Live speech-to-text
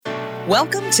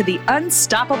Welcome to The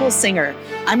Unstoppable Singer.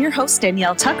 I'm your host,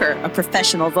 Danielle Tucker, a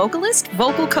professional vocalist,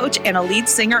 vocal coach, and a lead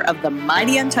singer of the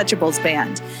Mighty Untouchables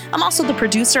band. I'm also the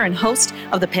producer and host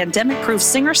of the Pandemic Proof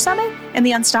Singer Summit and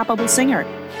The Unstoppable Singer.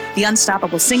 The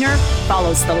Unstoppable Singer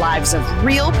follows the lives of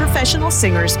real professional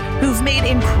singers who've made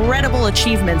incredible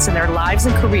achievements in their lives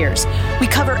and careers. We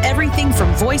cover everything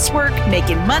from voice work,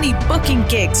 making money, booking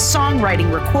gigs,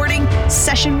 songwriting, recording,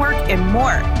 session work, and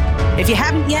more. If you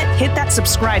haven't yet, hit that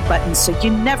subscribe button so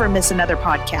you never miss another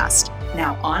podcast.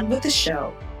 Now on with the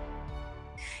show.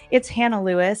 It's Hannah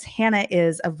Lewis. Hannah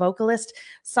is a vocalist,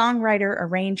 songwriter,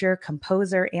 arranger,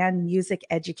 composer, and music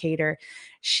educator.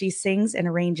 She sings and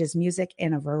arranges music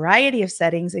in a variety of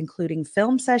settings, including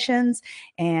film sessions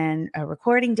and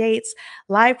recording dates,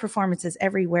 live performances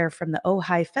everywhere from the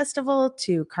Ojai Festival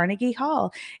to Carnegie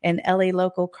Hall, and LA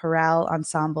local chorale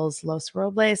ensembles Los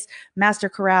Robles, Master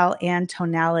Chorale, and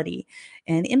Tonality.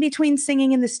 And in between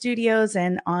singing in the studios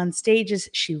and on stages,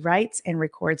 she writes and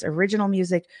records original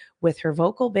music with her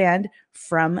vocal band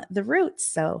From the Roots.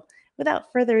 So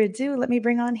without further ado, let me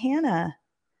bring on Hannah.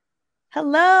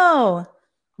 Hello.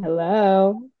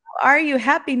 Hello. How are you?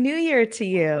 Happy New Year to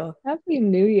you. Happy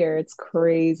New Year. It's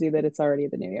crazy that it's already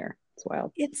the new year. It's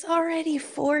wild. It's already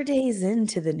 4 days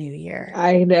into the new year.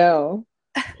 I know.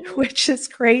 Which is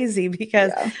crazy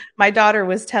because my daughter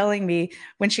was telling me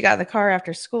when she got in the car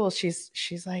after school, she's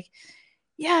like,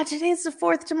 yeah, today's the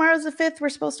 4th, tomorrow's the 5th. We're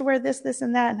supposed to wear this, this,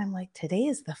 and that. And I'm like, today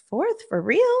is the 4th for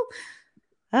real?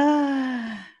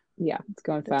 Yeah, it's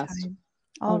going fast.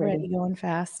 Already going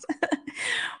fast.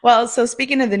 Well, so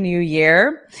speaking of the new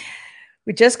year,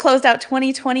 we just closed out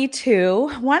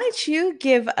 2022. Why don't you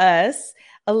give us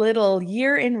a little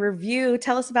year in review?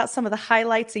 Tell us about some of the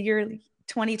highlights of your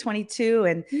 2022,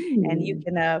 and you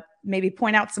can maybe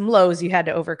point out some lows you had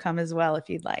to overcome as well, if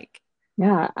you'd like.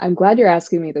 Yeah, I'm glad you're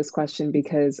asking me this question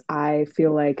because I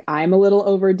feel like I'm a little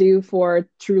overdue for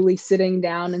truly sitting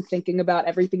down and thinking about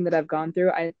everything that I've gone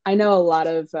through. I know a lot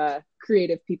of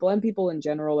creative people and people in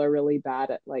general are really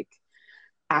bad at like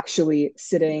actually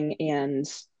sitting and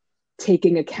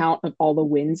taking account of all the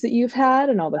wins that you've had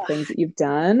and all the things that you've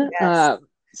done. Yes.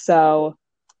 So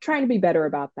trying to be better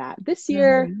about that. This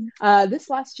year, this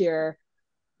last year,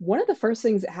 one of the first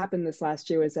things that happened this last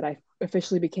year was that I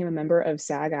officially became a member of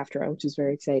SAG-AFTRA, which is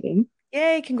very exciting.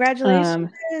 Yay,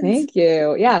 congratulations. Thank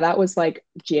you. Yeah, that was like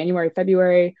January,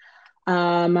 February.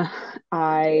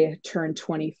 I turned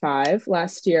 25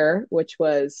 last year, which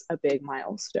was a big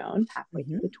milestone, halfway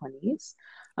through the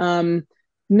 20s.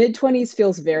 Mid-20s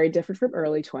feels very different from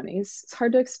early 20s. It's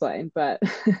hard to explain, but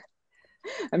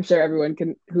I'm sure everyone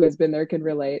who has been there can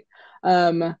relate.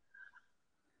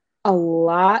 A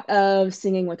lot of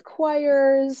singing with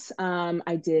choirs.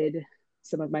 I did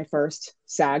some of my first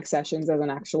SAG sessions as an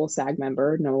actual SAG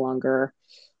member, no longer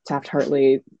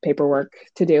Taft-Hartley paperwork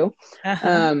to do.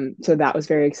 So that was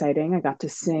very exciting. I got to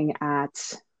sing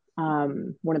at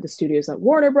one of the studios at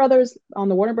Warner Brothers, on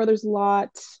the Warner Brothers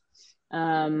lot.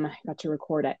 I got to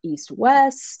record at East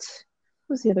West.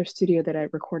 What was the other studio that I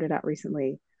recorded at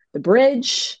recently? The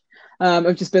Bridge.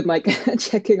 I've just been like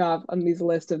checking off on these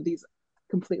list of these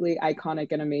completely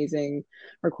iconic and amazing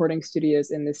recording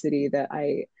studios in the city that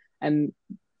I am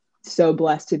so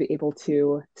blessed to be able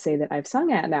to say that I've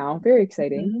sung at now. Very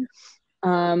exciting.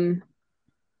 Yeah,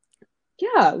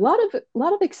 a lot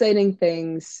of exciting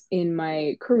things in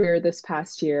my career this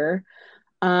past year.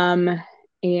 And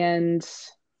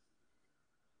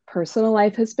personal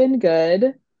life has been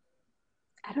good.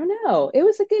 I don't know. It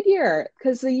was a good year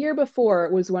because the year before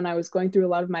was when I was going through a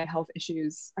lot of my health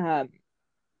issues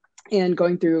and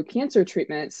going through cancer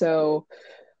treatment. So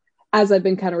as I've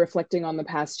been kind of reflecting on the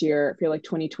past year, I feel like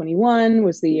 2021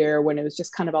 was the year when it was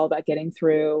just kind of all about getting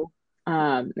through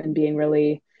and being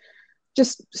really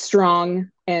just strong,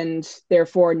 and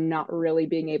therefore not really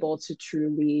being able to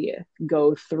truly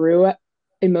go through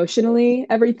emotionally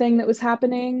everything that was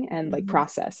happening and like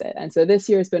process it. And so this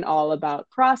year has been all about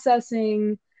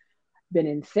processing. Been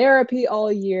in therapy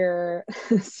all year.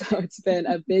 So it's been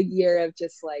a big year of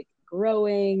just like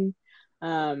growing,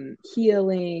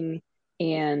 healing,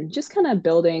 and just kind of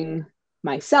building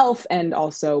myself and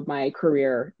also my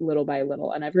career little by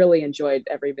little. And I've really enjoyed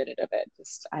every minute of it.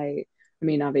 I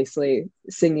mean, obviously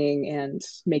singing and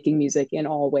making music in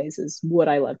all ways is what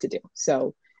I love to do.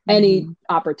 So any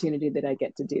opportunity that I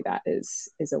get to do that is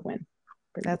a win.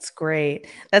 That's great.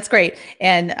 That's great.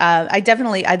 And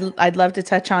I'd love to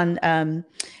touch on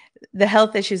the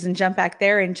health issues and jump back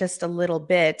there in just a little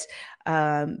bit.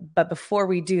 But before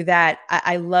we do that,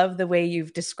 I love the way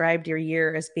you've described your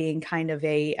year as being kind of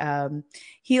a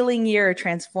healing year, a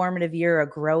transformative year, a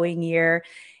growing year.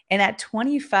 And at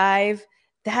 25,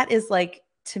 that is like,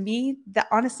 to me, that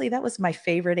honestly, that was my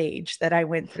favorite age that I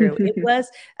went through. It was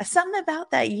something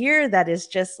about that year that is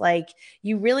just like,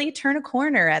 you really turn a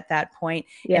corner at that point.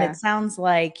 And Yeah. it sounds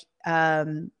like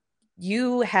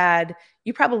you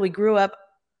probably grew up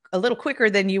a little quicker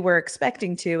than you were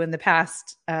expecting to in the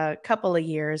past couple of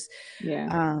years.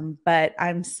 Yeah. But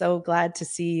I'm so glad to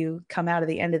see you come out of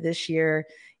the end of this year,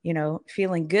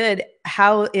 feeling good.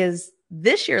 How is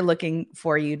this year looking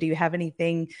for you? Do you have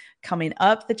anything coming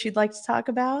up that you'd like to talk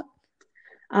about?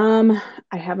 I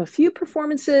have a few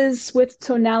performances with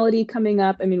Tonality coming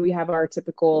up. I mean, we have our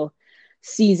typical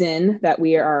season that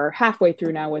we are halfway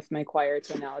through now with my choir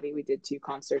Tonality. We did 2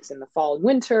 concerts in the fall and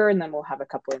winter, and then we'll have a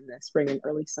couple in the spring and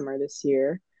early summer this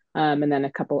year. And then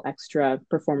a couple extra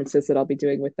performances that I'll be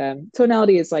doing with them.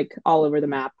 Tonality is like all over the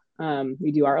map.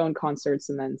 We do our own concerts,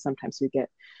 and then sometimes we get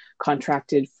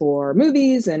contracted for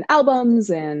movies and albums,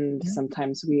 and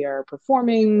sometimes we are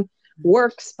performing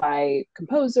works by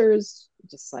composers,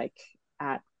 just like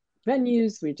at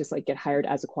venues. We just like get hired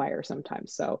as a choir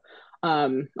sometimes. So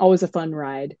always a fun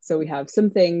ride. So we have some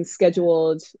things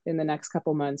scheduled in the next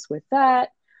couple months with that.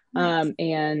 Nice.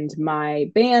 And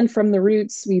my band From the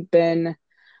Roots, we've been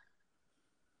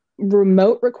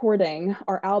remote recording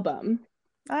our album.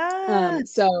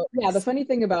 So yeah, the funny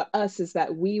thing about us is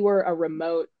that we were a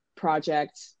remote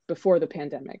project before the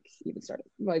pandemic even started.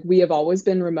 Like, we have always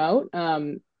been remote.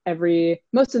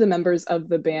 Most of the members of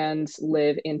the band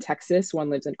live in Texas. One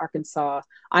lives in Arkansas.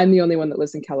 I'm the only one that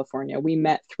lives in California. We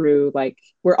met through, like,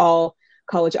 we're all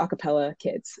college a cappella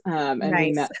kids. And we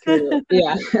Nice. met through,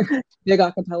 yeah, big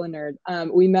a cappella nerd.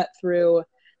 We met through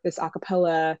this a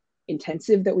cappella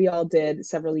intensive that we all did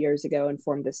several years ago and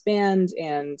formed this band.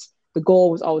 And the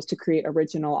goal was always to create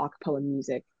original a cappella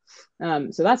music.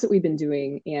 So that's what we've been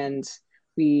doing. And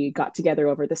we got together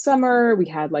over the summer. We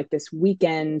had like this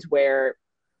weekend where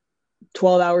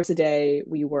 12 hours a day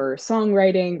we were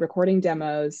songwriting, recording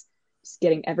demos, just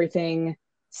getting everything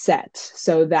set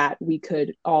so that we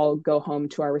could all go home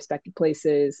to our respective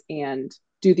places and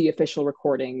do the official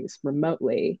recordings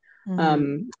remotely.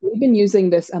 We've been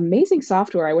using this amazing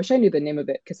software. I wish I knew the name of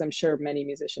it, because I'm sure many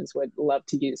musicians would love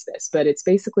to use this, but it's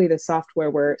basically the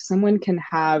software where someone can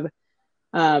have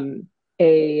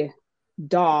a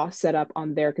DAW set up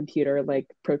on their computer, like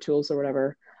Pro Tools or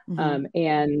whatever,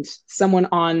 and someone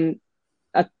on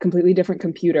a completely different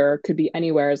computer, could be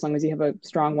anywhere as long as you have a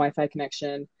strong Wi-Fi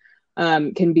connection,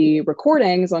 can be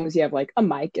recording as long as you have like a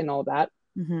mic and all that.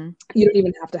 You don't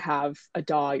even have to have a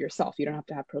DAW yourself. You don't have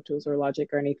to have Pro Tools or Logic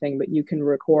or anything, but you can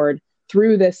record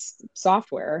through this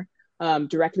software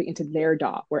directly into their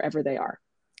DAW wherever they are.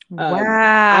 I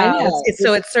Wow. know.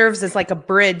 So it serves as like a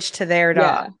bridge to their DAW.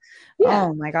 Yeah. Yeah.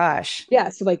 Oh my gosh. Yeah.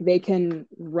 So like they can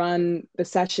run the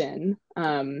session.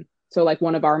 So like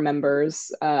one of our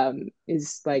members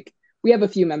is like, we have a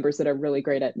few members that are really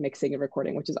great at mixing and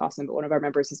recording, which is awesome. But one of our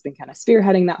members has been kind of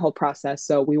spearheading that whole process.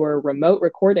 So we were remote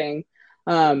recording,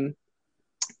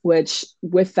 which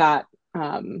with that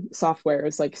software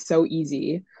is like so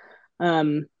easy.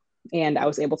 And I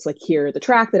was able to like hear the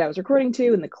track that I was recording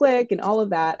to and the click and all of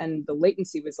that. And the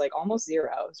latency was like almost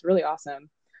zero. It was really awesome.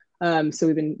 So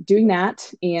we've been doing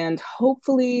that, and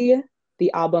hopefully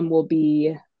the album will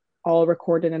be all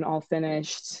recorded and all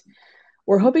finished.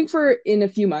 We're hoping for in a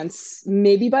few months,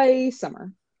 maybe by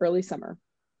summer, early summer,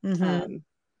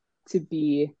 to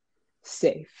be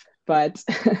safe. But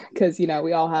because,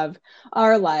 we all have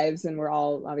our lives and we're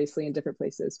all obviously in different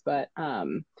places. But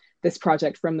this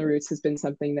project From the Roots has been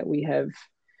something that we have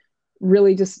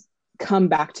really just come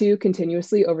back to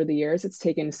continuously over the years. It's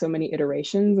taken so many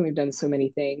iterations and we've done so many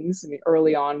things. I mean,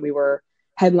 early on, we were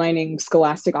headlining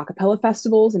scholastic a cappella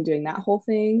festivals and doing that whole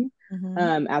thing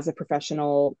as a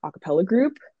professional a cappella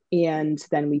group. And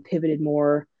then we pivoted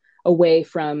more away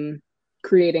from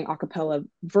creating a cappella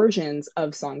versions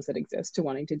of songs that exist to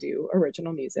wanting to do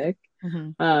original music.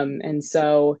 And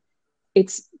so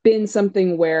it's been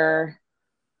something where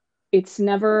it's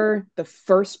never the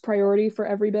first priority for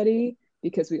everybody,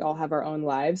 because we all have our own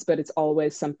lives, but it's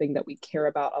always something that we care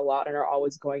about a lot and are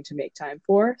always going to make time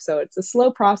for. So it's a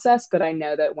slow process, but I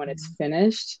know that when it's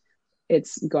finished,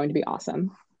 it's going to be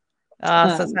awesome. So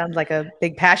it sounds like a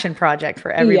big passion project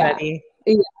for everybody.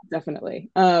 Yeah,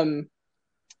 definitely.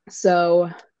 So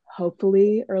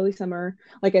hopefully early summer.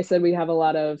 Like I said, we have a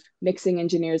lot of mixing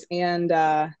engineers and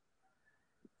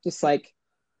just like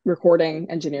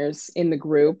recording engineers in the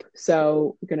group.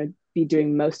 So we're going to be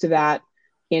doing most of that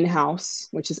in-house,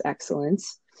 which is excellent.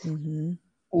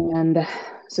 And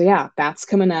so yeah, that's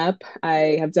coming up.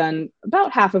 I have done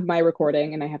about half of my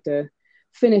recording and I have to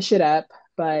finish it up,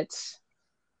 but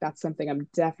that's something I'm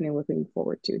definitely looking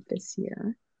forward to this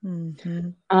year. Mm-hmm.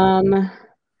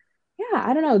 Yeah,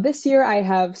 I don't know. This year I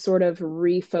have sort of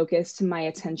refocused my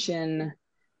attention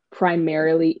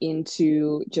primarily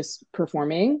into just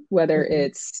performing, whether Mm-hmm.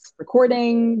 it's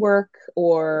recording work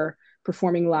or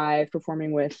performing live,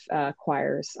 performing with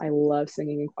choirs. I love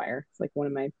singing in choir. It's like one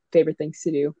of my favorite things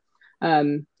to do.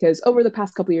 Because over the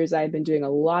past couple years, I've been doing a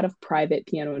lot of private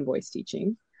piano and voice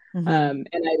teaching, Mm-hmm. and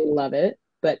I love it.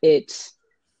 But it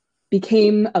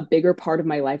became a bigger part of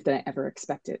my life than I ever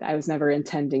expected. I was never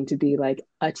intending to be like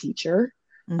a teacher.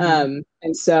 Mm-hmm.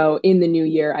 And so in the new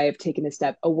year, I have taken a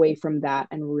step away from that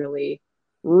and really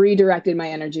redirected my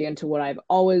energy into what I've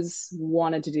always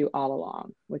wanted to do all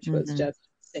along, which was Mm-hmm. just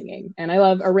singing. And I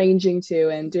love arranging too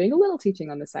and doing a little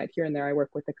teaching on the side here and there. I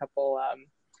work with a couple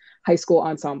high school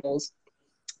ensembles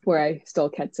where I still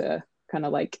get to kind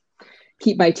of like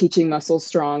keep my teaching muscles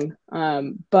strong.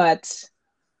 But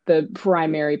the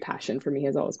primary passion for me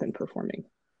has always been performing.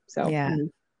 So Yeah.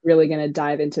 I'm really going to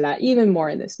dive into that even more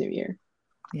in this new year.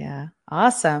 Yeah.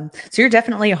 Awesome. So you're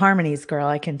definitely a harmonies girl,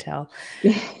 I can tell.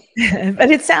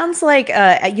 But it sounds like,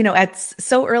 at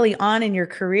so early on in your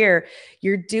career,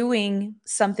 you're doing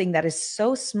something that is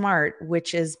so smart,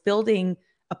 which is building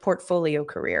a portfolio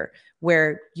career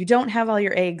where you don't have all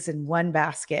your eggs in one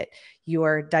basket. You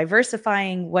are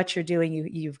diversifying what you're doing.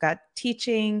 You've got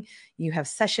teaching, you have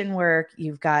session work,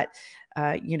 you've got,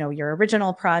 your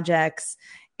original projects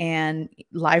and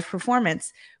live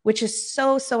performance, which is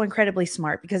so, so incredibly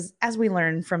smart because as we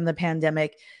learned from the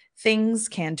pandemic, things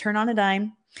can turn on a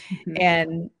dime Mhm.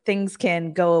 and things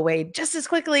can go away just as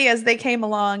quickly as they came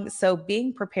along. So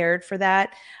being prepared for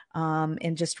that,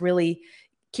 and just really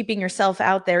keeping yourself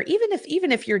out there, even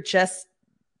if you're just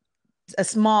a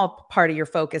small part of your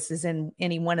focus is in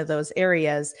any one of those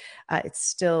areas, it's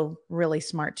still really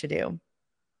smart to do.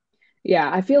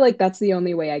 Yeah, I feel like that's the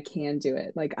only way I can do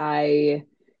it. Like I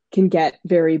can get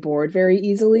very bored very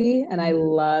easily, and I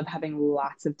Mhm. love having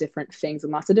lots of different things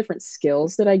and lots of different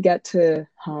skills that I get to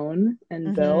hone and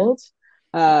Mhm. build.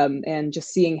 And just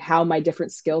seeing how my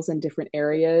different skills in different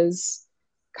areas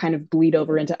kind of bleed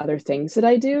over into other things that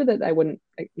I do that I wouldn't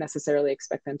necessarily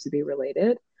expect them to be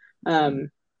related. Mhm.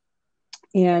 Um,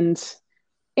 and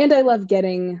and I love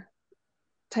getting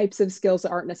types of skills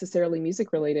that aren't necessarily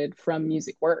music related from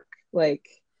music work, like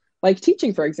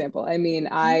teaching, for example. I mean,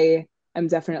 I am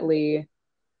definitely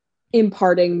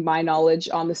imparting my knowledge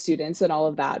on the students and all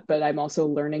of that, but I'm also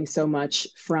learning so much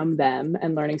from them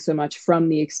and learning so much from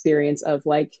the experience of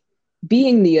like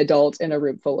being the adult in a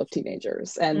room full of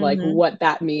teenagers and like Mhm. what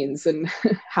that means and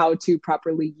how to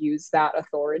properly use that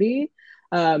authority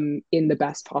in the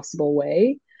best possible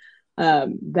way.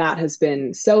 That has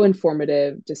been so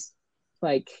informative, just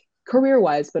like career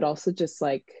wise, but also just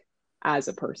like as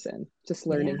a person, just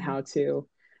learning Yeah.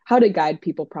 how to guide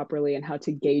people properly and how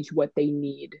to gauge what they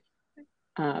need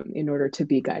in order to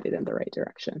be guided in the right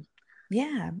direction.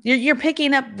 Yeah, you're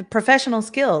picking up the professional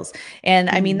skills, and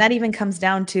I mean Mm-hmm. that even comes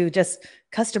down to just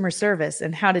customer service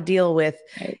and how to deal with,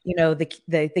 Right.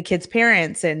 the kids'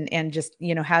 parents and just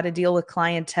how to deal with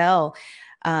clientele.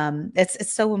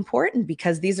 It's so important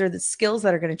because these are the skills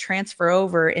that are going to transfer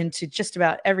over into just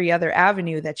about every other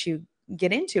avenue that you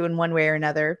get into in one way or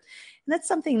another. And that's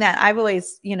something that I've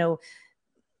always,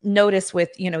 notice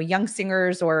with young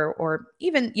singers or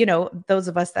even those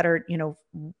of us that are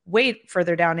way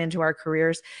further down into our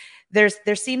careers.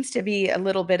 There seems to be a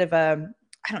little bit of a,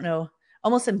 I don't know,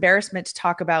 almost embarrassment to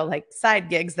talk about like side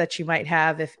gigs that you might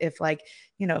have if like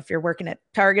if you're working at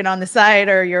Target on the side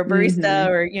or you're a barista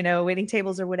Mm-hmm. or waiting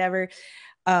tables or whatever.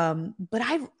 But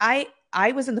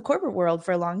I was in the corporate world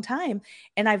for a long time,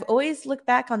 and I've always looked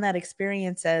back on that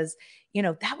experience as,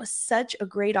 that was such a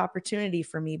great opportunity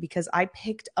for me because I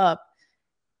picked up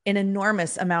an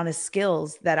enormous amount of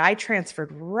skills that I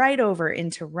transferred right over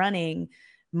into running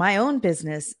my own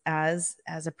business as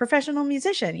a professional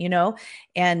musician,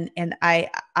 and I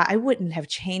wouldn't have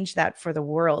changed that for the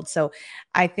world. So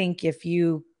I think if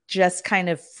you just kind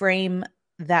of frame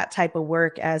that type of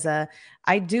work as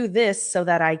I do this so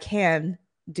that I can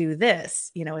do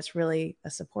this, it's really a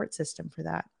support system for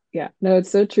that. Yeah, no, it's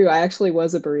so true. I actually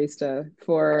was a barista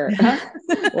for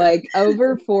like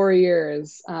over 4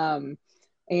 years.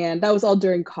 And that was all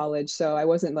during college. So I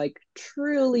wasn't like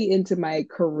truly into my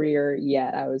career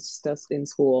yet. I was just in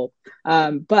school.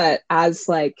 But as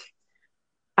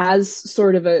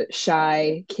sort of a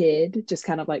shy kid, just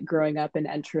kind of like growing up and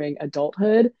entering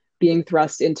adulthood, being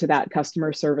thrust into that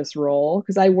customer service role,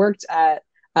 because I worked at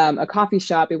a coffee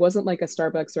shop. It wasn't like a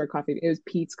Starbucks or a coffee, it was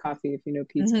Pete's Coffee, if you know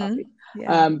Pete's Hmm. Coffee.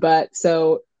 Yeah. But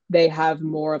so they have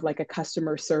more of like a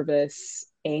customer service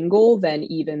angle than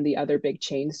even the other big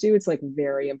chains do. It's like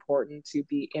very important to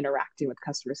be interacting with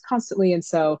customers constantly. And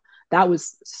so that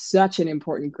was such an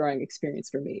important growing experience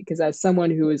for me, because as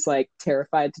someone who is like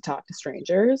terrified to talk to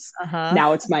strangers,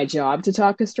 now it's my job to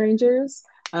talk to strangers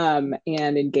and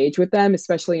engage with them,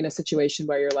 especially in a situation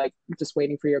where you're like just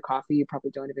waiting for your coffee. You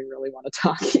probably don't even really want to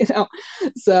talk, you know?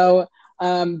 So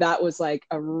that was like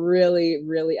a really,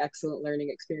 really excellent learning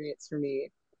experience for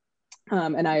me.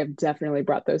 And I have definitely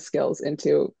brought those skills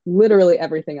into literally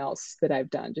everything else that I've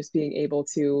done, just being able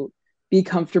to be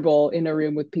comfortable in a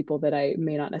room with people that I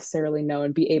may not necessarily know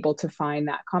and be able to find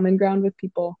that common ground with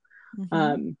people.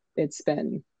 It's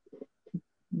been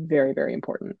very, very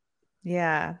important.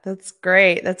 Yeah, that's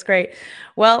great. That's great.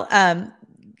 Well,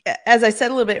 as I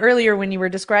said a little bit earlier, when you were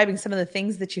describing some of the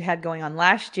things that you had going on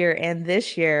last year and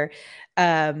this year,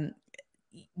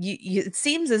 it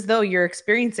seems as though you're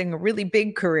experiencing a really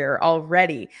big career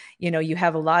already. You know, you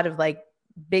have a lot of like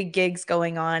big gigs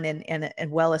going on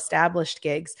and well-established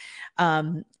gigs.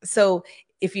 So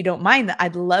if you don't mind,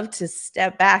 I'd love to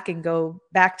step back and go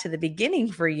back to the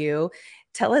beginning for you.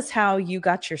 Tell us how you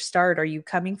got your start. Are you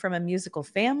coming from a musical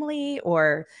family,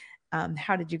 or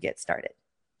how did you get started?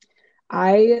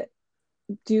 I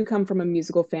do come from a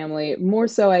musical family. More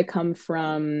so, I come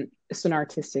from just an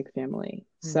artistic family.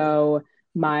 So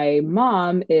my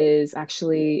mom is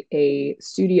actually a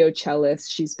studio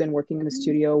cellist. She's been working in the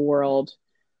studio world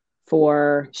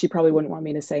for, she probably wouldn't want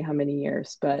me to say how many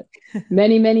years, but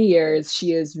many, many years.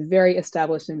 She is very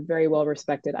established and very well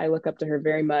respected. I look up to her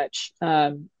very much.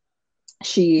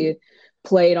 She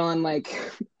played on like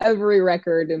every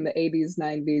record in the 80s,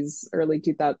 90s, early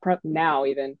 2000s, now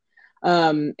even.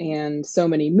 And so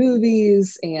many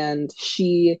movies. And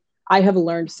I have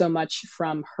learned so much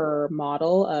from her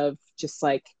model of just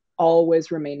like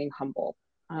always remaining humble.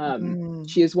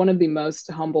 She is one of the most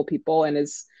humble people and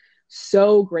is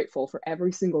so grateful for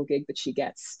every single gig that she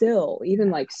gets still,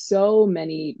 even like so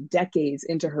many decades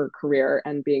into her career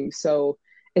and being so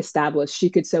established. She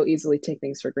could so easily take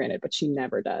things for granted, but she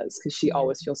never does, because she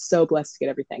always feels so blessed to get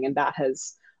everything. And that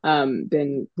has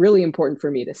been really important for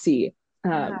me to see.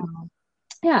 Yeah,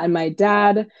 and my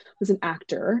dad was an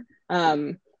actor.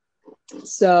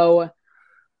 So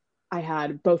I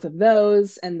had both of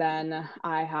those. And then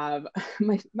I have,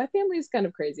 my family is kind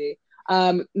of crazy.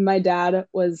 My dad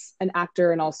was an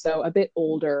actor and also a bit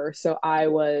older. So I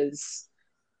was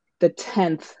the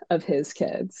 10th of his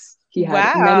kids. He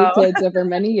had many kids over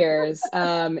many years.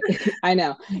 I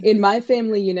know. In my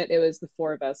family unit, it was the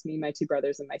four of us, me, my two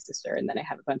brothers, and my sister. And then I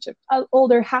have a bunch of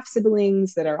older half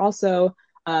siblings that are also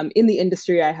in the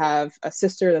industry. I have a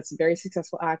sister that's a very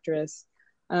successful actress,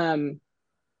 and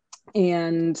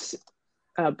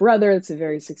a brother that's a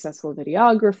very successful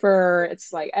videographer.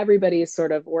 It's like everybody is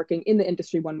sort of working in the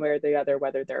industry one way or the other,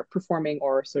 whether they're performing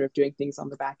or sort of doing things on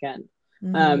the back end.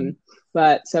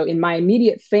 But so in my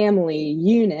immediate family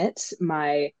unit,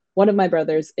 one of my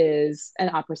brothers is an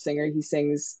opera singer. He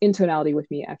sings in Tonality with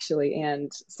me, actually,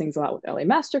 and sings a lot with LA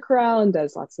Master Chorale and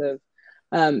does lots of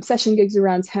session gigs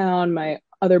around town. My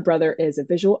other brother is a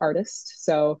visual artist.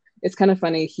 So it's kind of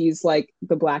funny. He's like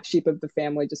the black sheep of the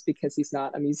family just because he's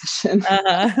not a musician.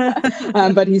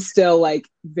 But he's still like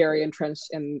very entrenched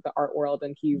in the art world,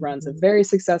 and he runs a very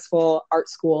successful art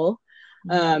school.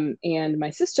 And my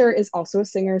sister is also a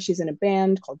singer. She's in a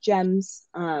band called Gems.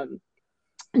 And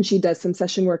she does some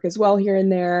session work as well here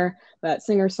and there, but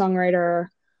singer, songwriter.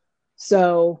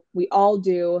 So we all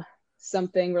do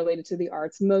something related to the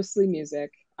arts, mostly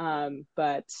music.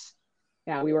 But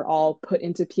yeah, we were all put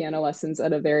into piano lessons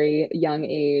at a very young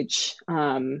age.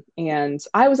 And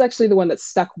I was actually the one that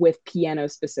stuck with piano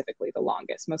specifically the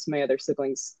longest. Most of my other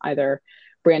siblings either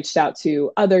branched out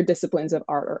to other disciplines of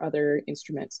art or other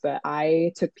instruments, but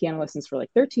I took piano lessons for like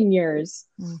 13 years.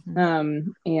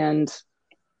 And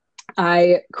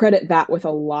I credit that with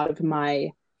a lot of my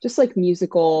just like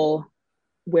musical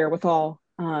wherewithal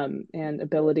and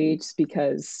ability, just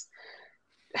because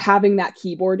having that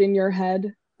keyboard in your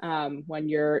head when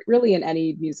you're really in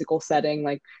any musical setting,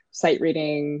 like sight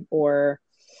reading, or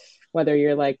whether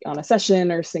you're like on a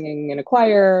session or singing in a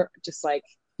choir, just like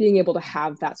being able to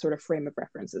have that sort of frame of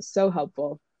reference is so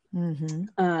helpful.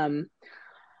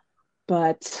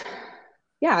 But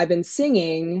yeah, I've been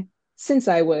singing since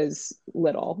I was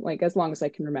little, like as long as I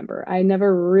can remember. I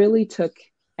never really took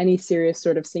any serious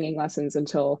sort of singing lessons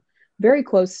until very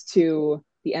close to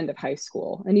the end of high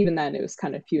school. And even then it was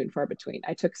kind of few and far between.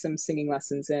 I took some singing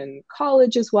lessons in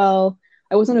college as well.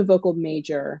 I wasn't a vocal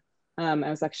major. I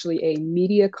was actually a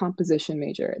media composition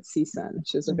major at CSUN,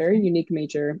 which is a very unique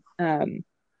major.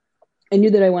 I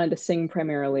knew that I wanted to sing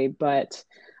primarily, but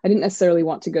I didn't necessarily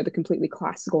want to go the completely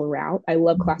classical route. I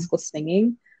love classical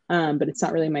singing, but it's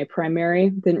not really my primary.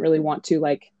 Didn't really want to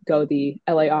like go the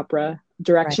LA opera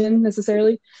direction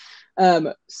necessarily.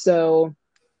 So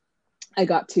I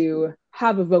got to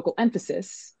have a vocal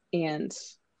emphasis and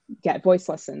get voice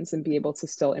lessons and be able to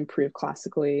still improve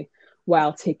classically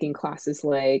while taking classes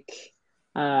like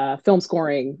film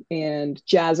scoring and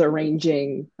jazz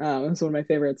arranging. It's one of my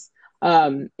favorites.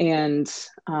 And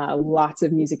lots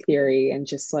of music theory and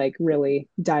just like really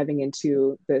diving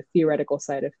into the theoretical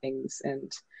side of things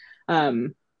and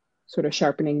sort of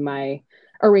sharpening my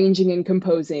arranging and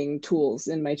composing tools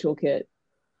in my toolkit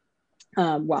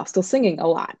while still singing a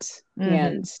lot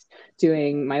and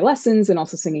doing my lessons and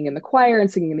also singing in the choir and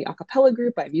singing in the a cappella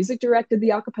group. I music directed the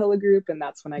a cappella group, and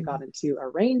that's when I got into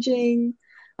arranging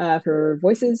for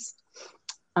voices.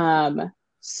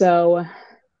 So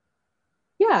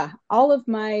yeah, all of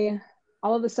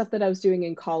the stuff that I was doing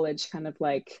in college, kind of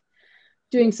like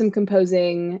doing some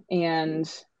composing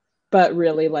but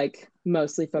really like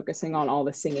mostly focusing on all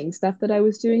the singing stuff that I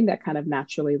was doing, that kind of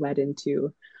naturally led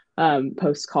into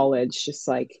post-college, just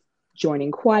like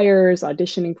joining choirs,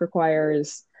 auditioning for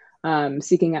choirs,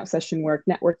 seeking out session work,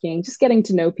 networking, just getting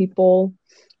to know people.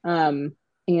 And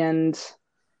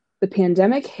the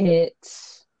pandemic hit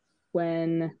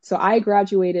so I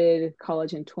graduated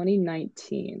college in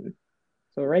 2019.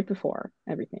 So right before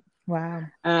everything. Wow.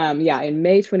 In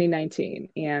May 2019.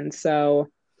 And so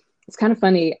it's kind of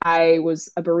funny. I was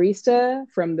a barista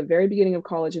from the very beginning of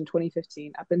college in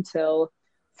 2015 up until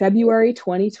February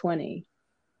 2020.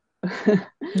 The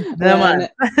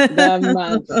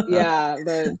month. Yeah,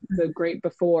 the great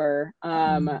before.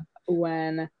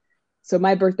 So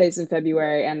my birthday's in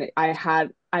February, and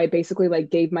I basically like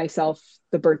gave myself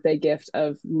the birthday gift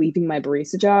of leaving my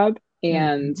barista job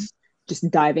and just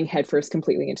diving headfirst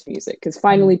completely into music. Because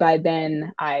finally by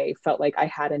then I felt like I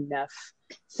had enough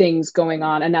things going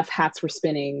on, enough hats were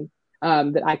spinning,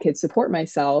 that I could support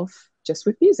myself just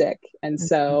with music. And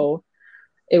so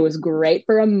it was great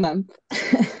for a month.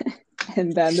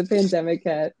 And then the pandemic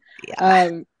hit.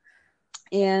 And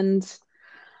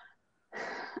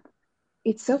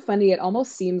it's so funny. It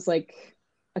almost seems like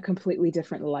a completely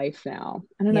different life now.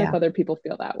 I don't know if other people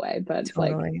feel that way, but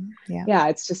totally.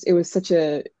 It was such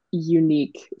a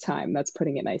unique time. That's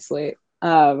putting it nicely.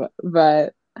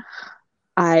 But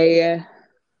I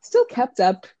still kept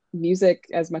up music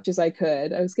as much as I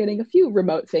could. I was getting a few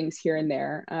remote things here and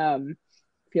there. I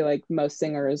feel like most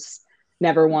singers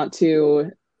never want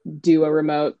to do a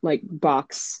remote like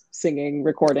box singing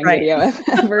recording video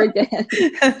ever again.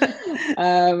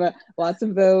 Lots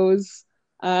of those.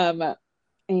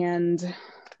 And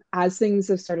as things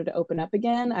have started to open up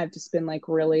again, I've just been like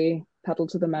really pedal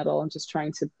to the metal and just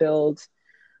trying to build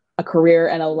a career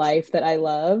and a life that I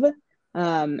love.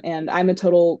 And I'm a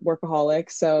total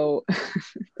workaholic, so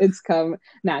it's come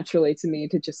naturally to me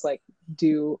to just like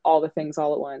do all the things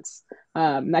all at once.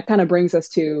 That kind of brings us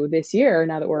to this year,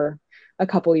 now that we're a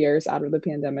couple years out of the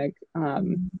pandemic.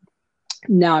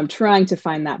 Now I'm trying to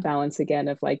find that balance again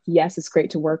of like, yes, it's great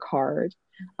to work hard,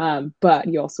 but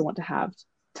you also want to have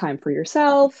time for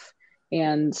yourself,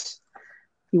 and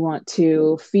you want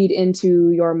to feed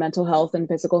into your mental health and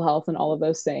physical health and all of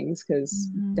those things, because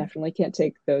definitely can't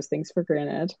take those things for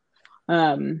granted.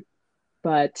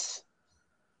 But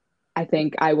I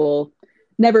think I will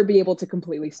never be able to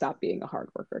completely stop being a hard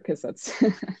worker, because that's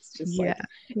it's just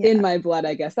in my blood,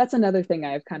 I guess. That's another thing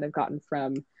I've kind of gotten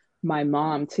from my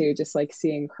mom too, just like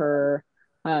seeing her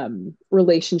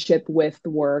relationship with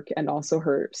work and also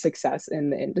her success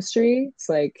in the industry. It's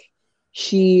like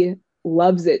she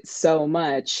loves it so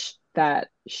much that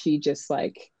she just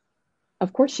like,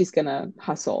 of course she's gonna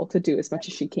hustle to do as much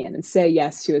as she can and say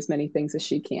yes to as many things as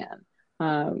she can,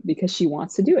 because she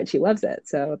wants to do it. She loves it.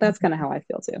 So that's kind of how I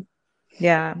feel too.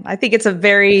 Yeah, I think it's a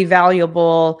very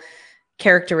valuable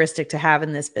characteristic to have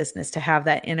in this business, to have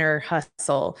that inner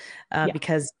hustle,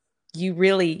 because you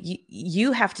really,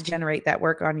 you have to generate that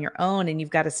work on your own, and you've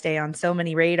got to stay on so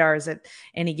many radars at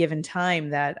any given time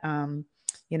that,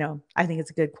 I think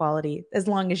it's a good quality, as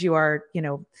long as you are,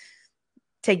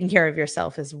 taking care of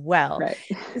yourself as well. Right.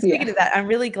 Speaking of that, I'm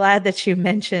really glad that you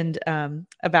mentioned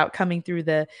about coming through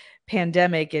the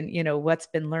pandemic and, what's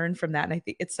been learned from that. And I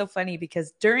think it's so funny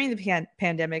because during the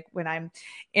pandemic, when I'm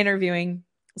interviewing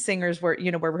singers, we're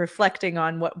reflecting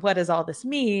on what does all this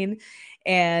mean?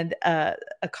 And a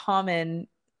common,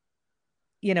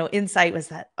 insight was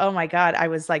that, oh my God, I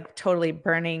was like totally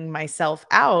burning myself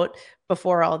out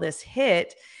before all this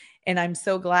hit. And I'm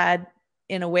so glad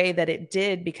in a way that it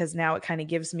did, because now it kind of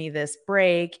gives me this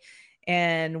break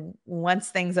And once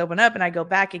things open up and I go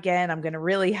back again, I'm going to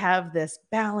really have this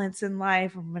balance in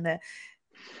life. I'm going to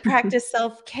practice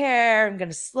self-care. I'm going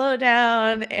to slow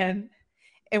down. And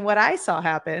what I saw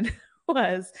happen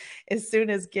was as soon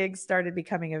as gigs started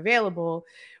becoming available,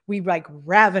 we like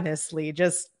ravenously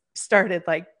just started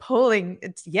like pulling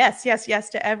it's yes, yes, yes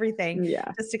to everything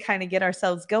Yeah. just to kind of get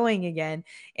ourselves going again.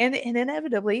 And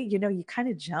inevitably, you kind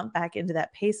of jump back into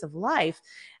that pace of life.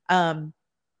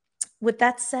 With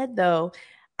that said, though,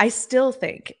 I still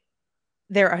think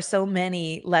there are so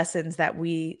many lessons that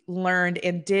we learned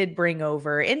and did bring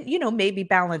over. And, maybe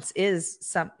balance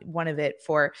is one of it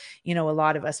for, a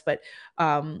lot of us. But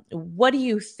what do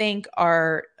you think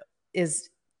is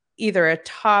either a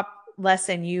top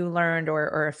lesson you learned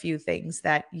or a few things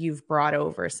that you've brought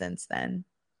over since then?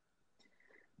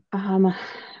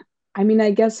 I mean,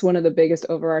 I guess one of the biggest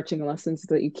overarching lessons is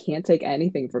that you can't take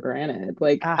anything for granted.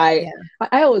 Like Yeah.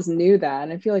 I always knew that,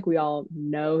 and I feel like we all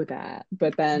know that.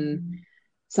 But then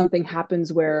something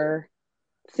happens where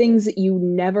things that you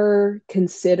never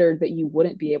considered that you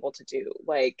wouldn't be able to do,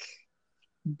 like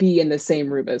be in the same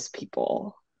room as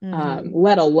people,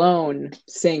 let alone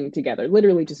sing together,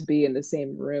 literally just be in the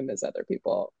same room as other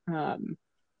people.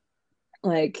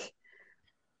 Like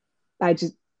I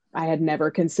had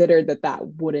never considered that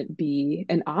wouldn't be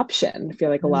an option. I feel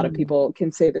like a lot of people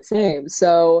can say the same.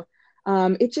 So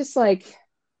it just like,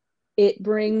 it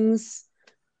brings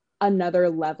another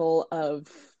level of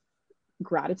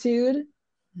gratitude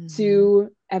to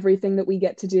everything that we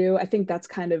get to do. I think that's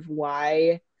kind of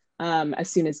why as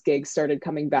soon as gigs started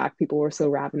coming back, people were so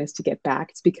ravenous to get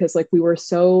back. It's because like we were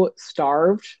so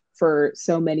starved for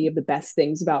so many of the best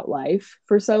things about life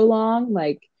for so long,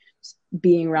 like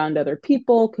being around other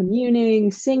people,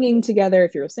 communing, singing together.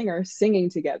 If you're a singer, singing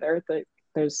together.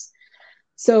 There's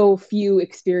so few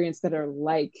experiences that are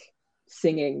like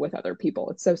singing with other people.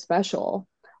 It's so special.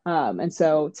 And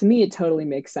so to me, it totally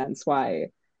makes sense why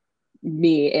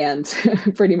me and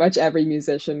pretty much every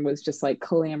musician was just like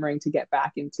clamoring to get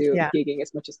back into gigging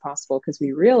as much as possible, because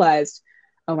we realized,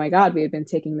 oh my God, we had been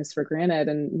taking this for granted.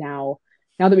 And now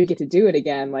that we get to do it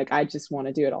again, like I just want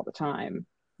to do it all the time.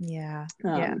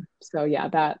 So yeah,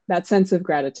 that sense of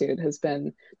gratitude has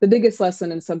been the biggest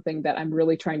lesson, and something that I'm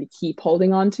really trying to keep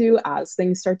holding on to as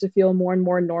things start to feel more and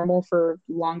more normal for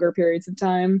longer periods of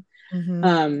time.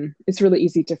 It's really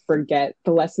easy to forget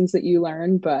the lessons that you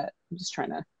learn, but I'm just trying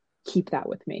to keep that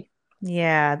with me.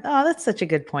 Yeah. Oh, that's such a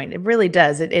good point. It really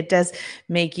does. It does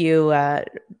make you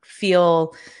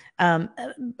feel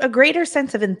a greater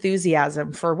sense of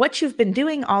enthusiasm for what you've been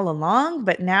doing all along,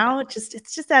 but now it's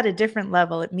just at a different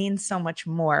level. It means so much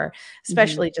more,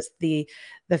 especially just the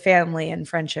family and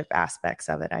friendship aspects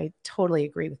of it. I totally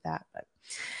agree with that.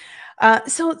 But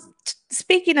so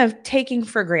speaking of taking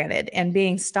for granted and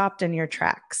being stopped in your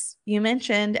tracks, you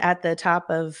mentioned at the top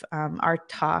of our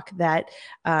talk that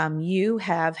you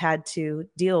have had to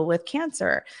deal with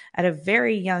cancer at a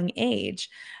very young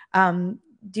age. Do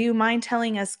you mind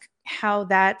telling us how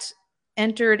that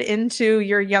entered into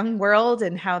your young world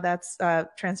and how that's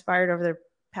transpired over the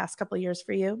past couple of years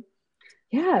for you?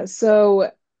 Yeah,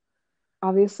 so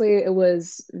obviously it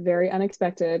was very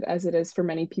unexpected, as it is for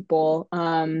many people.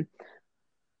 Not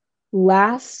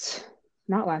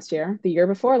last year, the year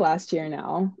before last year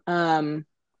now,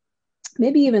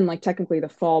 maybe even like technically the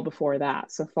fall before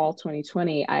that, so fall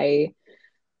 2020, I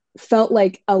felt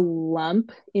like a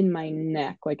lump in my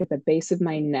neck, like at the base of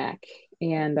my neck.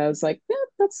 And I was like,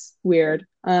 that's weird.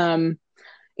 And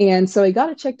so I got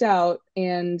it checked out,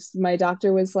 and my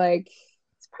doctor was like,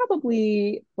 it's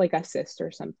probably like a cyst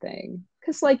or something.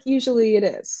 Because like usually it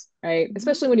is, right?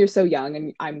 Especially when you're so young,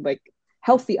 and I'm like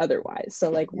healthy otherwise.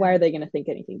 So like, why are they going to think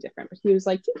anything different? But he was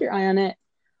like, keep your eye on it.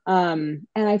 And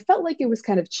I felt like it was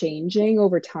kind of changing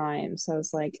over time. So I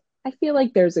was like, I feel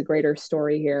like there's a greater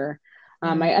story here.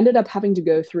 I ended up having to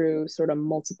go through sort of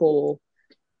multiple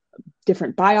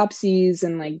different biopsies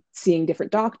and like seeing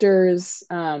different doctors.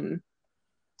 And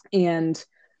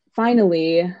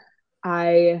finally,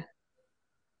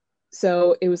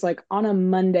 so it was like on a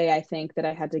Monday, I think, that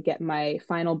I had to get my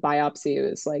final biopsy. It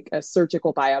was like a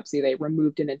surgical biopsy. They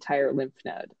removed an entire lymph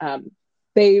node.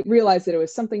 They realized that it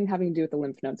was something having to do with the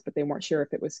lymph nodes, but they weren't sure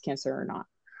if it was cancer or not.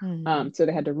 So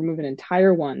they had to remove an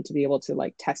entire one to be able to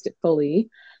like test it fully.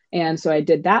 And so I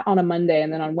did that on a Monday.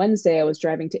 And then on Wednesday, I was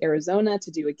driving to Arizona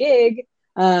to do a gig.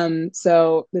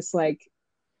 So this like,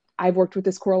 I've worked with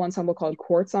this choral ensemble called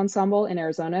Quartz Ensemble in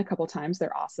Arizona a couple times.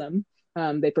 They're awesome.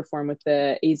 They perform with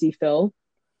the AZ Phil.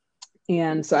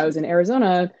 And so I was in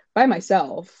Arizona by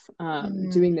myself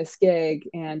doing this gig,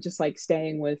 and just like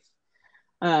staying with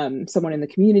someone in the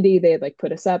community. They had like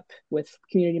put us up with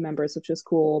community members, which was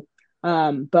cool.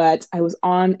 But I was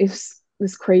on this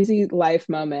crazy life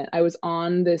moment. I was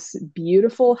on this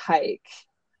beautiful hike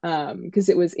because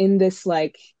it was in this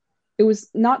like, it was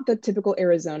not the typical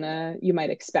Arizona you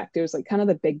might expect. It was like kind of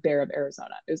the Big Bear of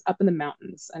Arizona. It was up in the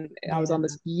mountains, and I was on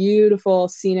this beautiful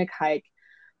scenic hike.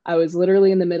 I was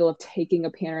literally in the middle of taking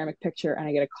a panoramic picture, and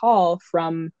I get a call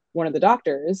from one of the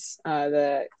doctors,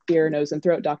 the ear, nose, and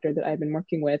throat doctor that I've been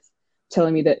working with,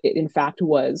 telling me that it in fact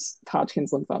was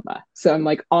Hodgkin's lymphoma. So I'm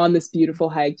like on this beautiful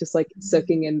hike, just like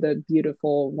soaking in the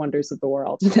beautiful wonders of the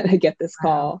world. And then I get this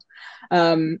call.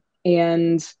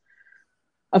 And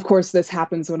of course, this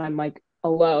happens when I'm like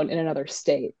alone in another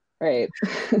state, right?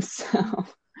 So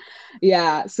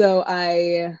yeah, so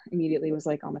I immediately was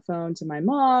like on the phone to my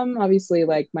mom. Obviously,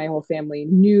 like my whole family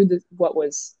knew what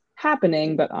was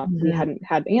happening, but we hadn't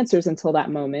had answers until that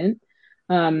moment.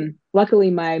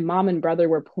 Luckily, my mom and brother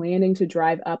were planning to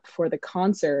drive up for the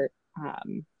concert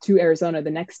to Arizona the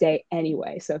next day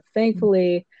anyway. So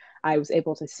thankfully, I was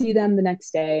able to see them the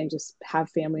next day and just have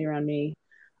family around me.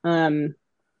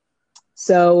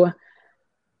 So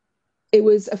it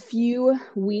was a few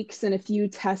weeks and a few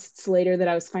tests later that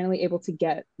I was finally able to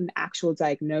get an actual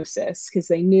diagnosis, because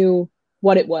they knew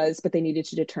what it was, but they needed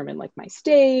to determine like my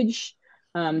stage,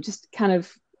 just kind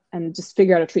of, and just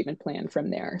figure out a treatment plan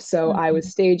from there. So I was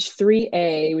stage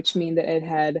 3A, which means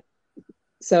that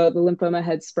so the lymphoma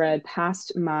had spread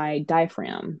past my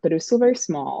diaphragm, but it was still very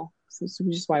small, which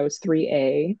is why it was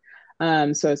 3A.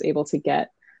 So I was able to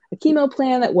get a chemo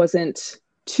plan that wasn't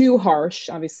too harsh.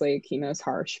 Obviously, chemo is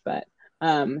harsh, but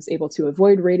was able to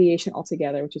avoid radiation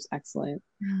altogether, which is excellent.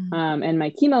 And my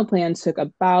chemo plan took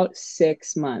about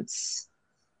 6 months,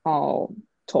 all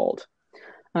told.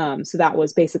 So that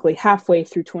was basically halfway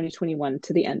through 2021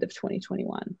 to the end of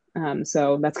 2021.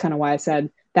 So that's kind of why I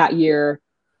said that year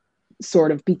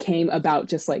sort of became about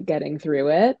just like getting through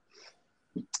it.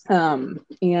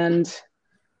 And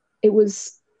it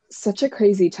was such a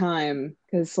crazy time,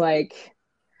 because like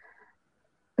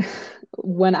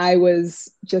when I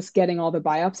was just getting all the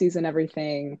biopsies and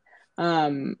everything,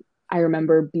 I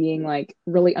remember being like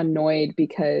really annoyed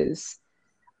because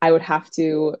I would have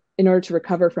to, in order to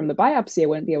recover from the biopsy, I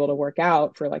wouldn't be able to work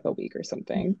out for like a week or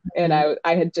something. And I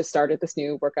had just started this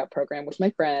new workout program with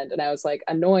my friend, and I was like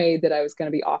annoyed that I was going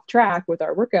to be off track with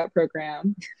our workout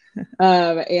program.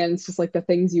 And it's just like the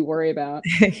things you worry about.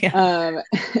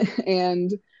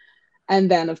 And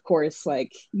then of course,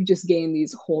 like you just gain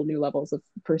these whole new levels of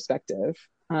perspective.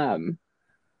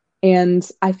 And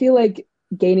I feel like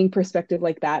gaining perspective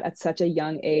like that at such a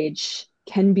young age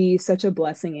can be such a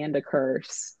blessing and a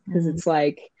curse, because it's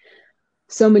like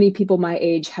so many people my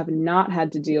age have not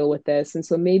had to deal with this. And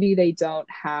so maybe they don't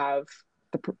have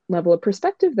the level of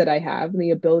perspective that I have, and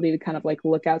the ability to kind of like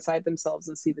look outside themselves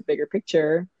and see the bigger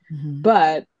picture.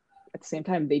 But at the same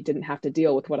time, they didn't have to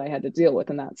deal with what I had to deal with,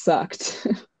 and that sucked.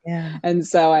 And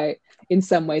so in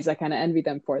some ways, I kind of envy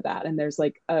them for that. And there's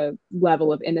like a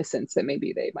level of innocence that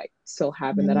maybe they might still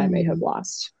have and that I may have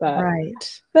lost. But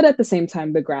at the same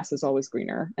time, the grass is always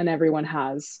greener, and everyone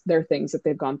has their things that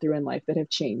they've gone through in life that have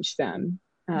changed them,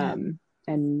 and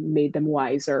made them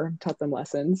wiser, taught them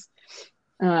lessons.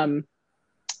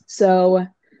 So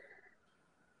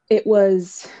it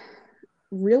was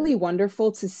really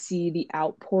wonderful to see the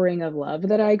outpouring of love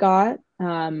that I got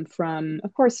from,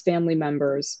 of course, family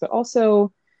members, but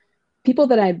also people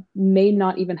that I may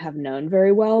not even have known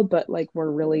very well, but like were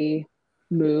really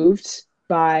moved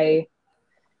by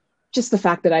just the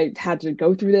fact that I had to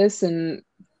go through this, and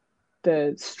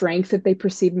the strength that they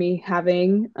perceived me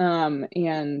having,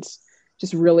 and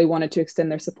just really wanted to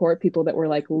extend their support. People that were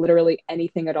like, literally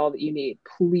anything at all that you need,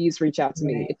 please reach out to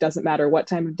me. It doesn't matter what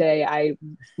time of day, I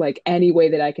like any way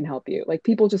that I can help you. Like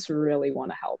people just really want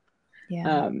to help.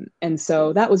 And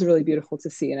so that was really beautiful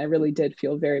to see. And I really did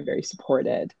feel very, very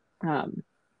supported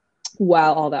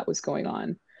while all that was going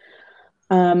on.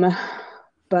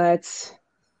 But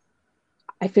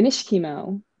I finished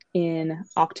chemo in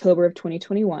October of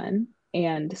 2021.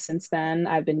 And since then,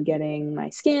 I've been getting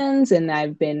my scans, and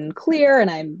I've been clear, and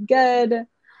I'm good.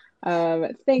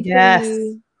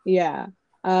 Thankfully.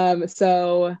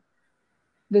 So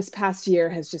this past year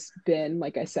has just been,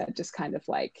 like I said, just kind of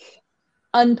like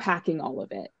unpacking all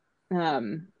of it.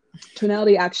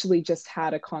 Tonality actually just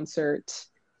had a concert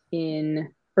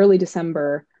in early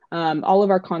December. All of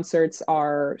our concerts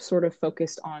are sort of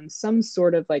focused on some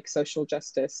sort of like social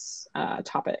justice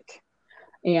topic.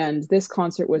 And this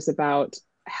concert was about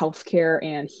healthcare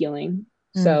and healing.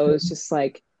 So it's just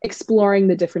like exploring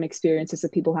the different experiences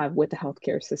that people have with the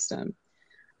healthcare system.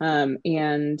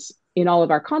 And in all of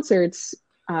our concerts,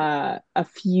 a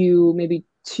few, maybe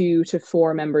 2 to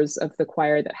 4 members of the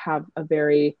choir that have a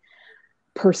very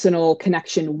personal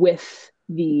connection with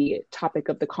the topic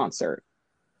of the concert,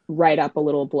 write up a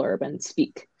little blurb and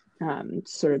speak,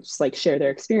 sort of just like share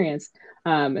their experience.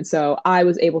 And so I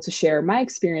was able to share my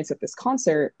experience at this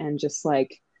concert and just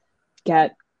like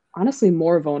get honestly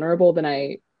more vulnerable than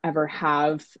I ever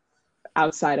have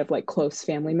outside of like close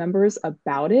family members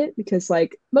about it, because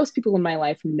like most people in my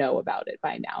life know about it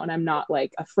by now, and I'm not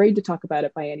like afraid to talk about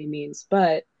it by any means.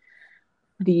 But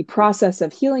the process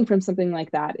of healing from something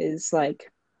like that is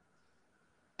like,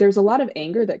 there's a lot of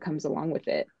anger that comes along with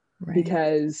it, right?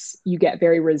 Because you get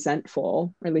very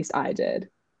resentful, or at least I did,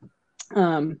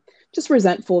 just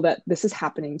resentful that this is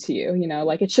happening to you, you know,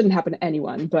 like it shouldn't happen to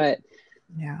anyone, but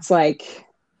it's like,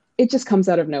 it just comes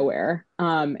out of nowhere.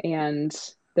 And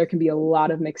there can be a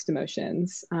lot of mixed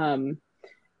emotions. And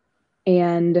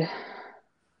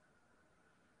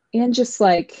just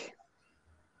like,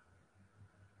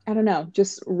 I don't know,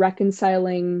 just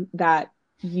reconciling that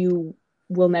you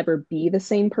will never be the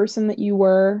same person that you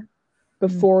were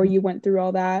before you went through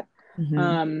all that.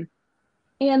 And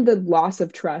the loss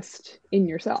of trust in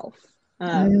yourself,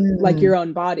 like your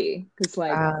own body. Because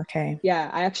like, yeah,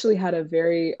 I actually had a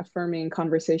very affirming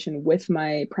conversation with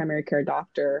my primary care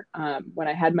doctor when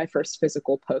I had my first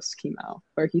physical post chemo,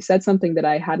 where he said something that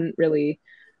I hadn't really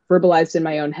verbalized in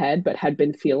my own head, but had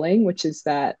been feeling, which is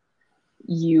that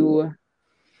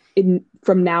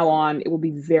from now on, it will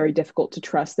be very difficult to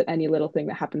trust that any little thing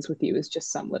that happens with you is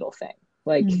just some little thing.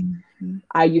 Like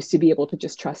I used to be able to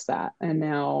just trust that. And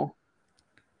now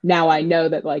I know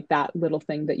that like that little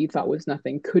thing that you thought was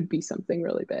nothing could be something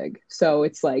really big. So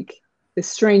it's like this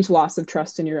strange loss of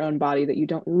trust in your own body that you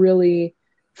don't really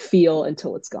feel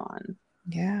until it's gone.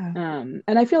 Yeah.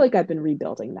 And I feel like I've been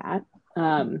rebuilding that,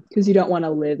 because you don't want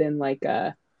to live in like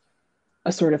a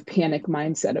sort of panic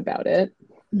mindset about it,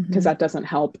 because that doesn't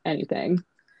help anything.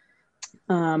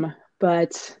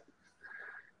 But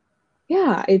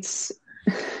yeah,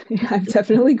 I've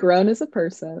definitely grown as a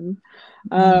person.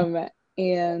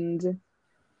 And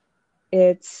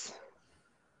it's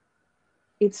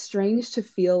strange to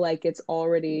feel like it's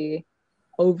already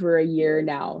over a year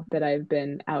now that I've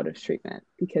been out of treatment,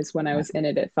 because when I was in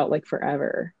it, it felt like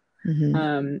forever.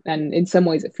 And in some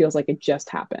ways it feels like it just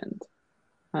happened.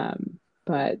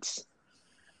 But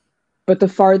the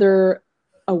farther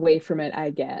away from it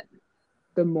I get,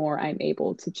 the more I'm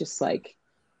able to just like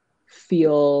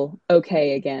feel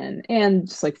okay again, and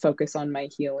just like focus on my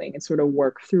healing and sort of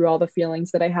work through all the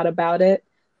feelings that I had about it,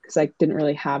 because I didn't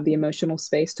really have the emotional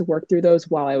space to work through those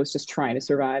while I was just trying to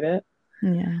survive it.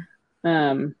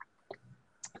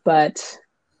 But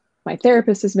my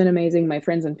therapist has been amazing. My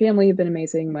friends and family have been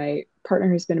amazing. My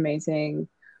partner has been amazing.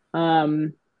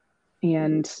 And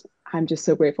I'm just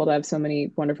so grateful to have so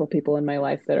many wonderful people in my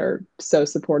life that are so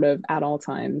supportive at all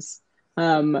times.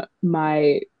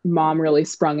 My mom really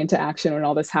sprung into action when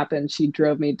all this happened. She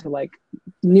drove me to like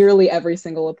nearly every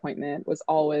single appointment, was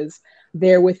always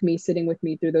there with me, sitting with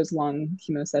me through those long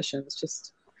chemo sessions,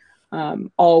 just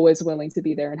always willing to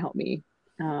be there and help me.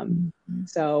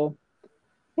 So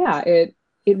yeah, it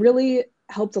really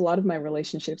helped a lot of my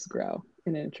relationships grow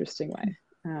in an interesting way.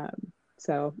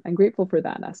 So I'm grateful for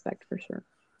that aspect for sure.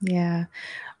 Yeah.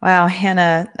 Wow,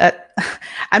 Hannah,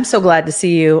 I'm so glad to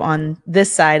see you on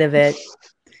this side of it.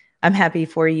 I'm happy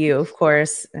for you, of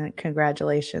course.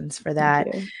 Congratulations for that.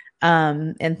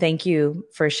 And thank you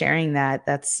for sharing that.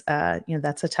 That's,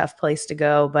 that's a tough place to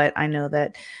go, but I know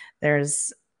that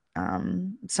there's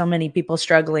so many people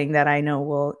struggling that I know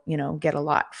will, get a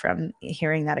lot from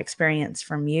hearing that experience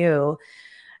from you.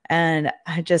 And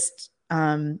I just,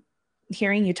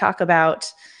 hearing you talk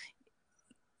about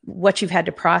what you've had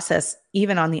to process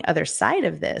even on the other side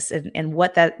of this, and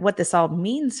what this all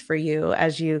means for you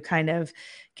as you kind of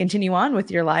continue on with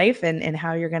your life and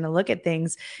how you're going to look at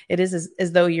things. It is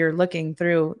as though you're looking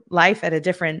through life at a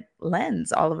different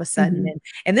lens all of a sudden.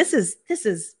 And this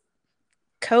is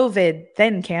COVID,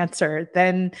 then cancer,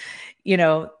 then,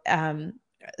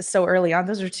 so early on,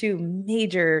 those are two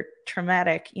major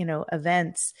traumatic,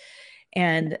 events.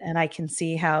 And I can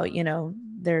see how,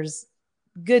 there's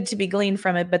good to be gleaned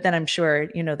from it, but then I'm sure,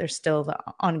 there's still the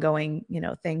ongoing,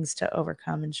 things to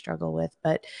overcome and struggle with.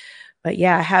 But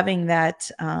yeah, having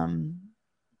that,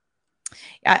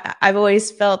 I've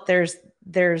always felt there's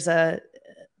a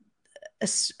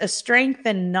strength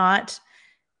in not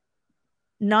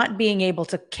being able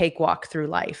to cakewalk through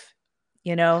life.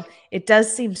 It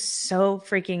does seem so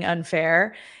freaking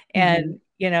unfair. And,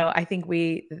 I think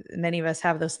many of us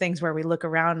have those things where we look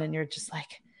around and you're just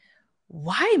like,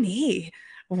 why me?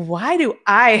 Why do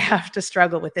I have to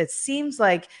struggle with it? Seems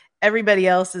like everybody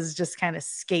else is just kind of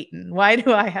skating. Why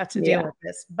do I have to deal Yeah. with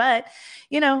this? But,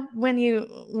 you know, when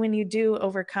you do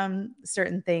overcome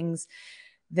certain things,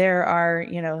 there are,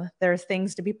 you know, there are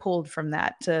things to be pulled from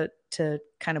that to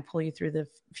kind of pull you through the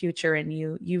future. And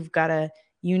you've got a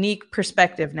unique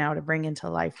perspective now to bring into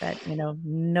life that, you know,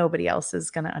 nobody else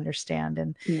is going to understand.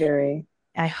 And Very.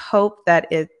 I hope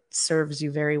that it serves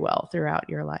you very well throughout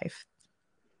your life.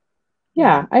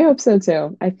 Yeah, I hope so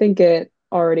too. I think it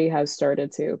already has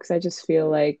started to, because I just feel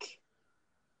like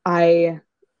I,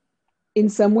 in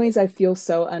some ways, I feel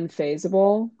so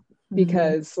unfazable Mhm.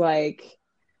 because, like,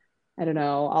 I don't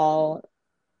know,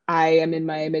 I am in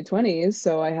my mid 20s,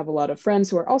 so I have a lot of friends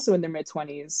who are also in their mid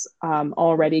 20s,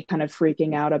 already kind of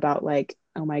freaking out about, like,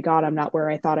 oh my God, I'm not where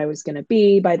I thought I was going to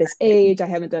be by this age. I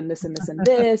haven't done this and this and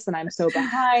this, and I'm so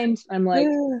behind. I'm like,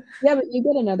 yeah, but you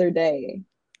get another day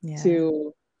Yeah.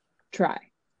 to try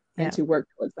and Yeah. to work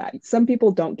towards that. Some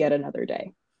people don't get another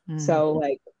day. Mm. So,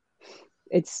 like,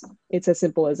 it's as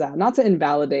simple as that. Not to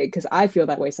invalidate, because I feel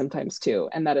that way sometimes too,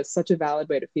 and that is such a valid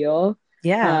way to feel.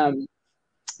 Yeah. Um,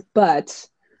 but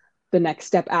the next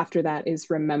step after that is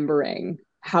remembering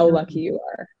how lucky Mhm. you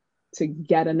are to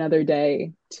get another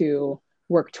day to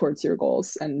work towards your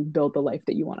goals and build the life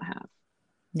that you want to have.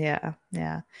 Yeah,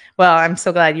 yeah. Well, I'm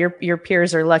so glad your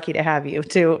peers are lucky to have you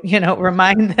to, you know,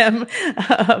 remind them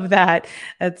of that.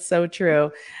 That's so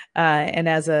true. And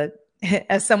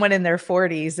as someone in their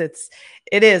 40s,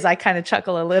 it is. I kind of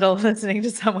chuckle a little listening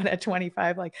to someone at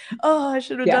 25, like, oh, I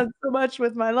should have Yeah. done so much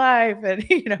with my life, and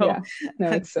you know, Yeah. No,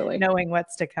 it's silly. knowing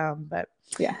what's to come. But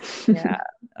Yeah. yeah.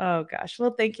 Oh gosh.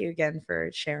 Well, thank you again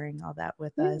for sharing all that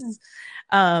with Yeah. us.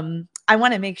 I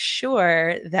want to make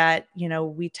sure that, you know,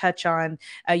 we touch on,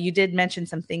 you did mention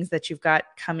some things that you've got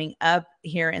coming up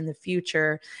here in the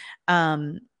future.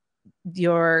 Um,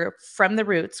 you're from the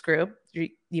Roots group.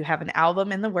 You have an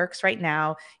album in the works right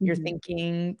now. You're Mhm.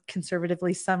 thinking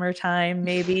conservatively summertime,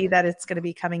 maybe that it's going to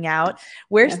be coming out.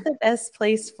 Where's Yeah. the best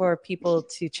place for people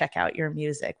to check out your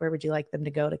music? Where would you like them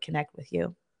to go to connect with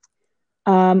you?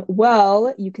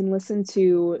 Well, you can listen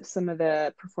to some of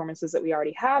the performances that we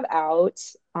already have out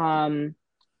on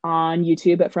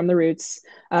YouTube at From the Roots.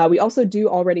 We also do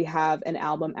already have an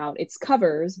album out. It's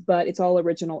covers, but it's all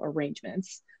original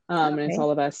arrangements. And it's Okay.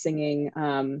 all of us singing.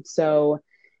 So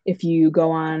if you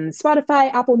go on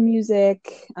Spotify, Apple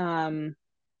Music,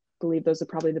 believe those are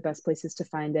probably the best places to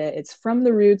find it. It's From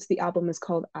the Roots. The album is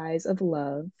called Eyes of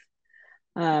Love.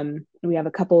 We have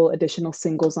a couple additional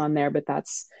singles on there, but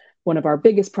that's one of our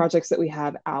biggest projects that we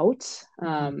have out,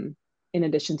 in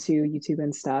addition to YouTube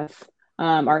and stuff.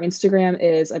 Our Instagram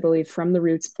is, I believe, From the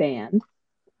Roots Band.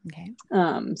 Okay.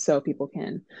 So people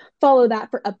can follow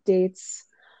that for updates.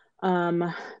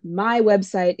 My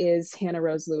website is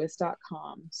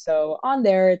hannahroselewis.com. So on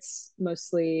there, it's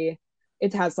mostly,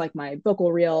 it has like my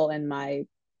vocal reel and my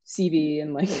CV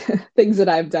and like things that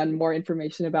I've done, more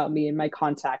information about me and my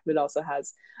contact. But it also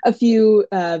has a few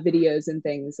videos and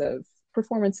things of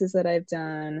performances that I've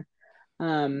done.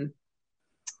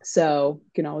 So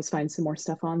you can always find some more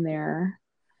stuff on there.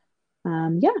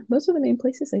 Yeah, those are the main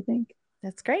places, I think.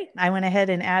 That's great. I went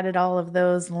ahead and added all of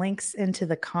those links into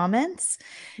the comments.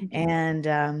 Okay.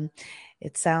 And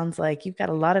it sounds like you've got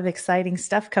a lot of exciting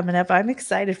stuff coming up. I'm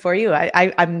excited for you.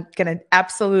 I'm going to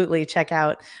absolutely check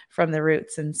out From the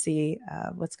Roots and see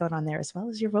what's going on there, as well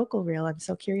as your vocal reel. I'm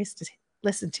so curious to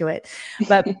listen to it.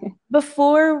 But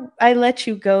before I let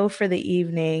you go for the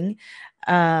evening,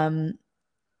 I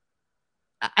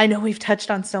know we've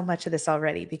touched on so much of this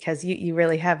already because you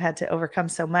really have had to overcome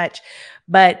so much,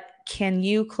 but can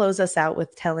you close us out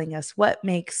with telling us what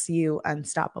makes you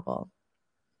unstoppable?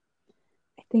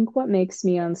 I think what makes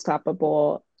me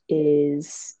unstoppable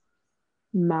is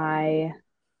my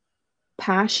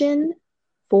passion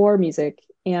for music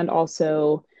and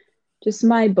also just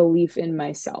my belief in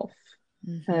myself,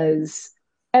 Mm-hmm. as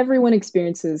everyone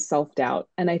experiences self-doubt,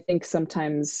 and I think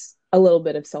sometimes a little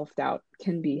bit of self-doubt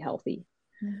can be healthy.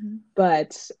 Mm-hmm.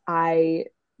 But I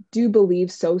do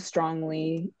believe so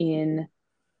strongly in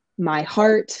my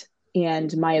heart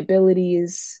and my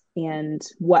abilities and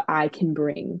what I can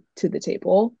bring to the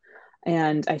table.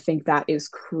 And I think that is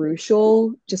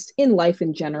crucial just in life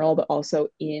in general, but also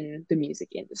in the music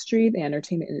industry, the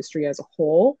entertainment industry as a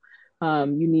whole.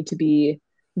 You need to be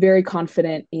very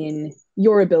confident in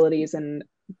your abilities and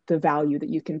the value that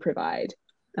you can provide.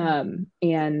 And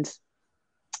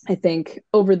I think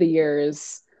over the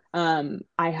years, I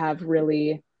have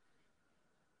really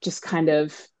just kind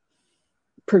of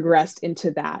progressed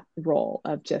into that role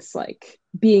of just like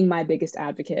being my biggest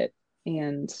advocate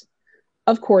and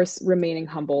of course remaining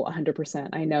humble 100%.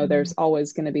 I know Mm-hmm. there's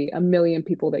always going to be a million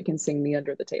people that can sing me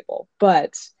under the table,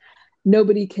 but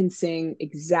nobody can sing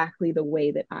exactly the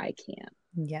way that I can.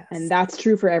 Yes. And that's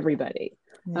true for everybody.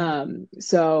 Yeah.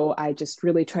 So I just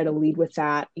really try to lead with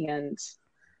that and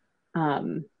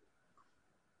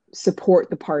support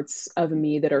the parts of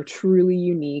me that are truly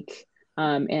unique,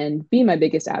 and be my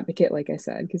biggest advocate, like I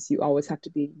said, because you always have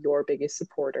to be your biggest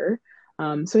supporter.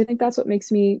 So I think that's what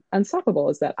makes me unstoppable,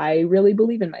 is that I really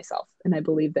believe in myself and I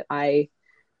believe that I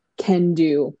can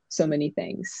do so many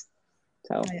things.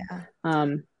 So,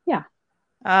 yeah.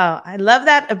 Oh, I love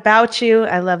that about you.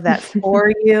 I love that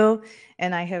for you.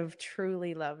 And I have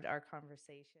truly loved our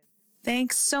conversation.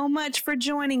 Thanks so much for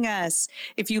joining us.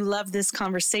 If you love this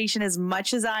conversation as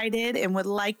much as I did and would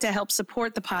like to help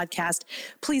support the podcast,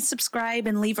 please subscribe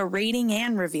and leave a rating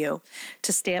and review.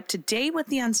 To stay up to date with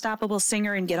The Unstoppable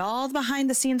Singer and get all the behind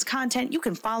the scenes content, you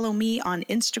can follow me on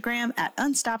Instagram at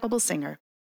Unstoppable Singer.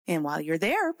 And while you're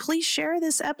there, please share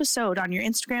this episode on your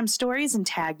Instagram stories and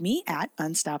tag me at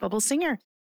Unstoppable Singer.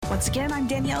 Once again, I'm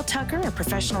Danielle Tucker, a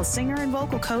professional singer and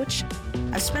vocal coach.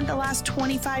 I've spent the last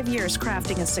 25 years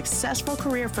crafting a successful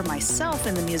career for myself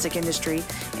in the music industry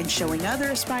and showing other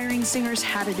aspiring singers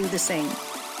how to do the same.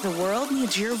 The world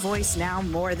needs your voice now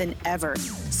more than ever.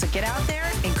 So get out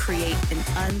there and create an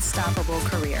unstoppable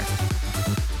career.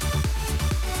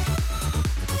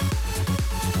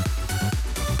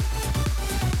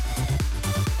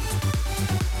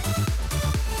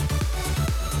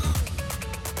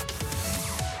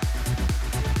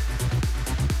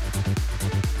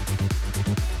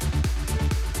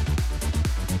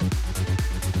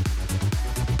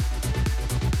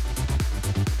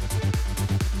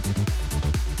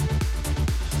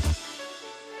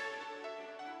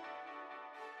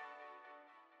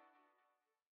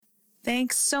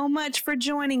 Thanks so much for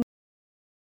joining